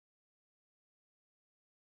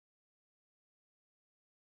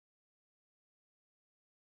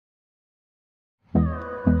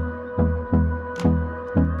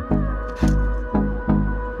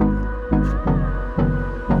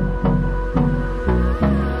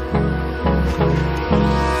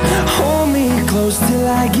close till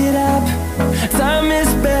I get up. Time is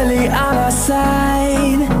barely on our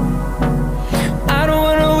side. I don't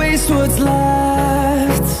wanna waste what's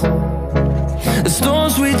left. The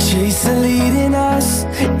storms we chase are leading us,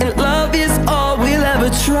 and love is all we'll ever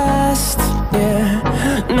trust. Yeah,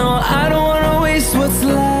 no, I don't wanna waste what's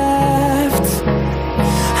left.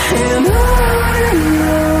 And on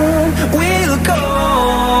we'll go,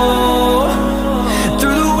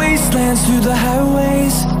 through the wastelands, through the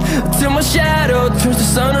highways, till my shadow turns to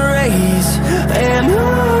sun rays. And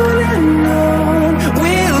on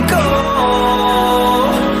we'll go,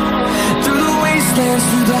 through the wastelands,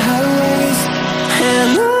 through the highways,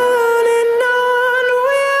 and on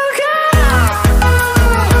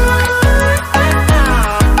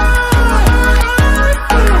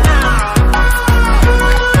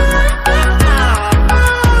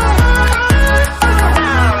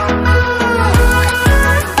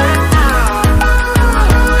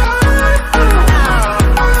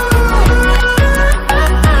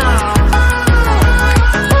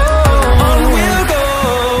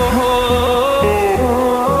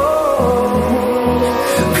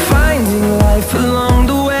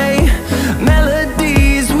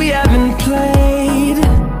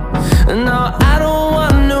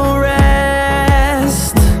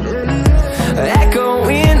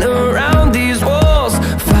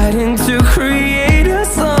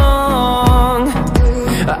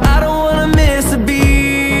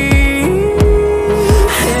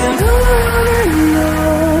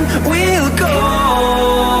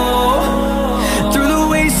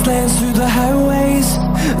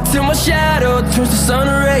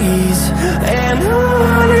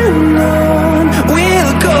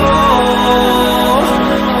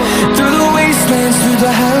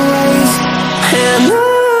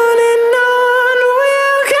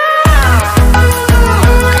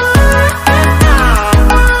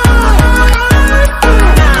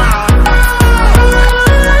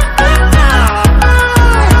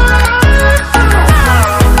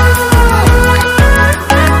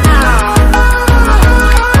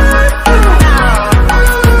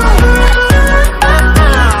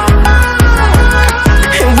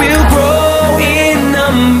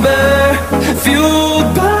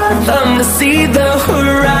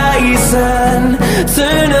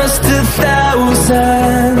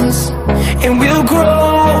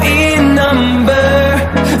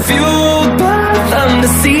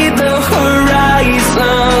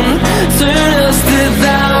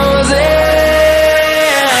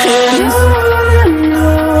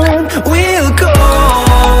we'll go.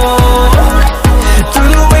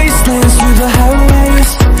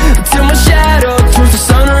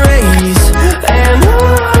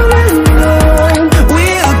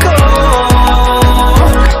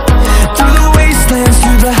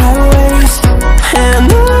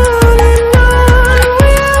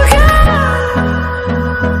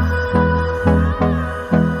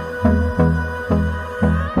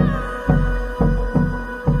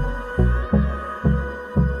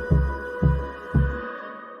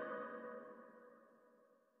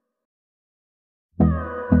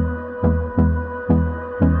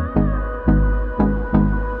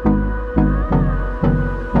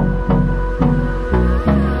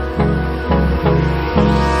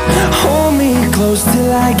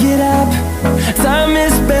 Till I get up, time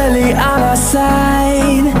is barely on our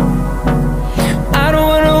side. I don't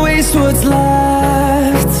wanna waste what's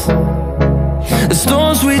left. The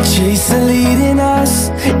storms we chase are leading us,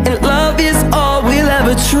 and love is all we'll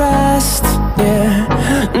ever trust. Yeah,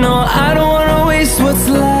 no, I don't wanna waste what's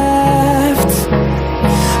left.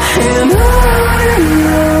 And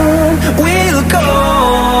on we'll go,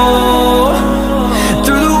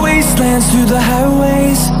 through the wastelands, through the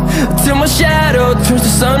highways, till my shadow turns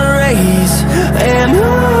to sun rays. And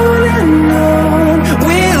on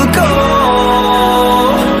we'll go,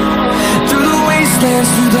 through the wastelands,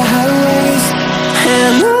 through the highways,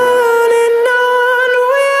 and on.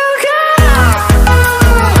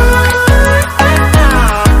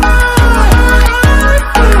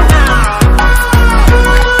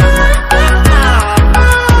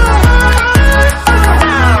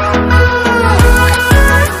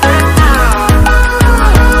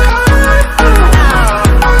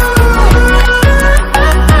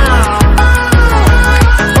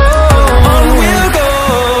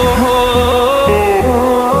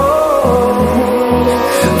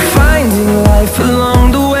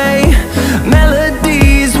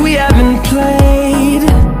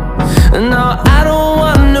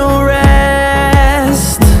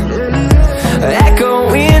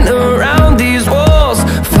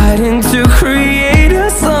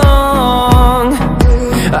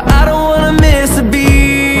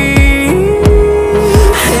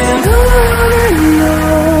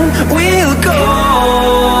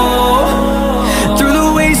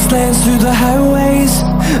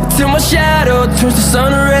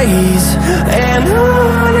 rays, and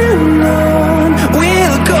on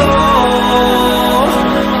we'll go,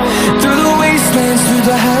 through the wastelands, through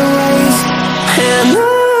the highways, and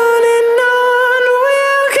on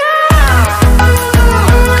we'll go.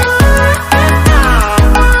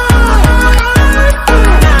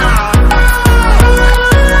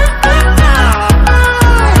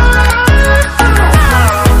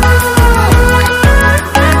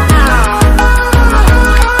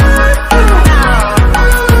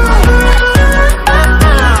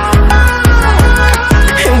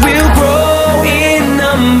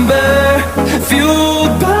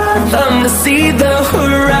 See the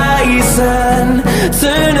horizon,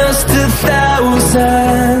 turn us to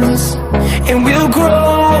thousands, and we'll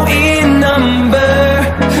grow in number,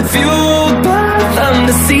 fueled by them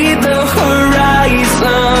to see the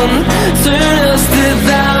horizon, turn us to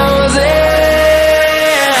thousands,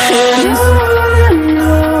 and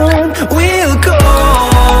on we'll go,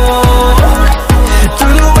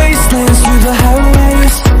 through the wastelands, through the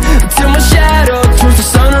highways, till my shadow turns to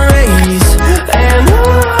sun rays, and on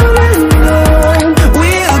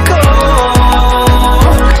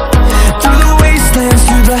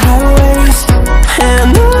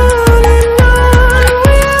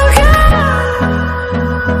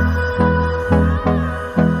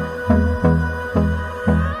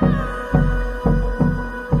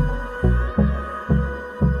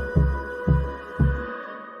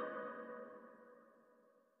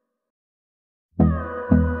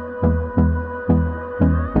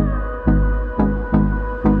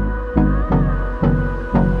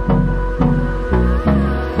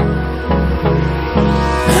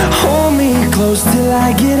close till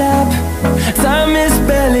I get up. Time is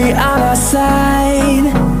barely on our side.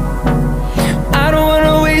 I don't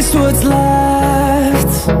wanna waste what's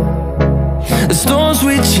left. The storms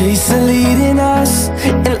we chase are leading us,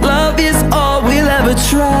 and love is all we'll ever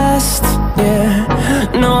trust. Yeah,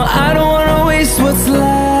 no, I don't wanna waste what's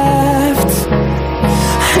left.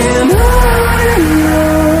 And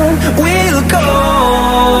on we'll go,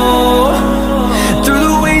 through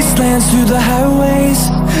the wastelands, through the highways,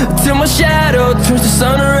 till my shadow turns to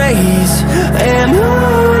sun rays, and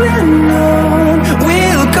on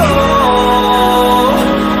we'll go,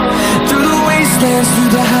 through the wastelands,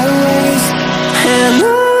 through the highways, and on we'll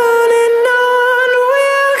go.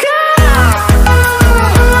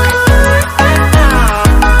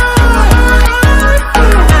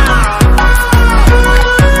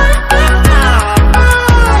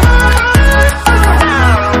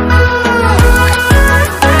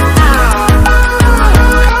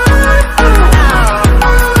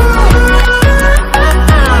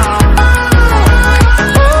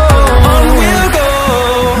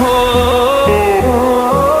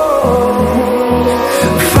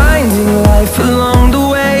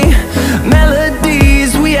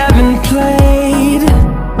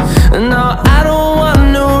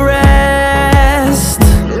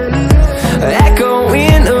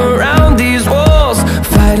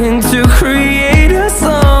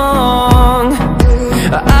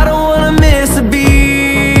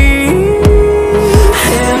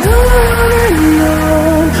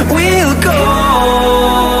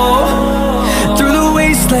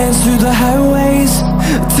 Through the highways,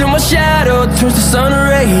 till my shadow turns to sun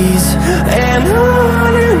rays, and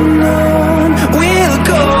on